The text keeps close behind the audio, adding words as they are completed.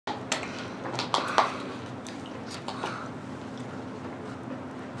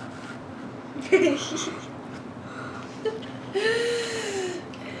This is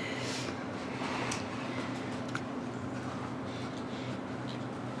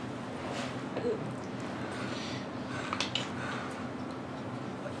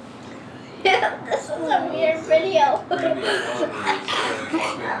a weird video.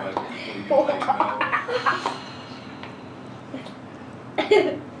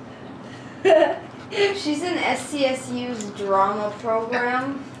 She's in SCSU's drama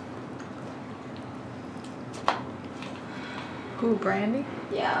program. Who, Brandy?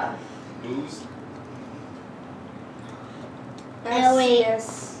 Yeah. Booze? Ellie.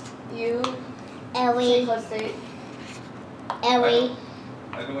 SCSU. Ellie. St. State. Ellie.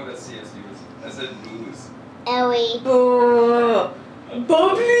 I know what SCSU is. I said booze. Ellie. Oh,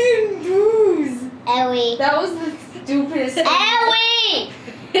 bubbly and booze. Ellie. That was the stupidest thing. Ellie!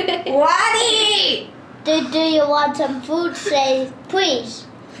 Waddy! Do you want some food? Say please.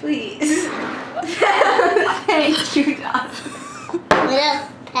 Please. Thank you, Don. We'll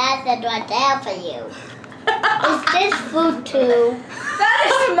just pass it right there for you. Is this food too? That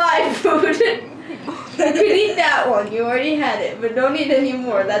is my food. You can eat that one. You already had it, but don't eat any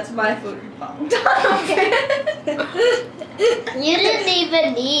more. That's my food. You didn't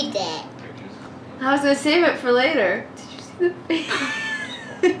even eat it. I was gonna save it for later. Did you see the face?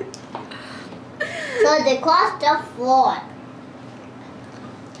 So they crossed the floor.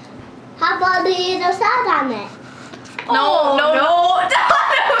 How about the other side on it? No.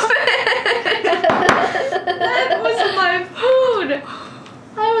 That was my food.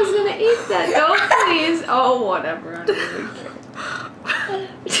 I was gonna eat that. Don't please. Oh, whatever. I don't really care.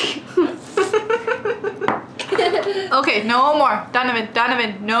 Okay, no more.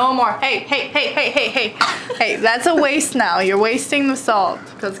 Donovan, no more. Hey, that's a waste now. You're wasting the salt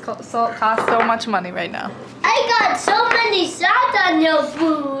because salt costs so much money right now. I got so many salt on your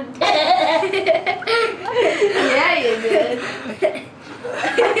food. Yeah, you did.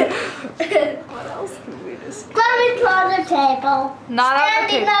 What else can we just? Climbing on the table. Not on the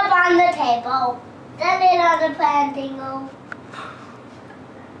Standing table. up on the table. Standing on the planting.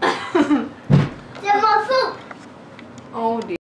 There's more food. Oh dear.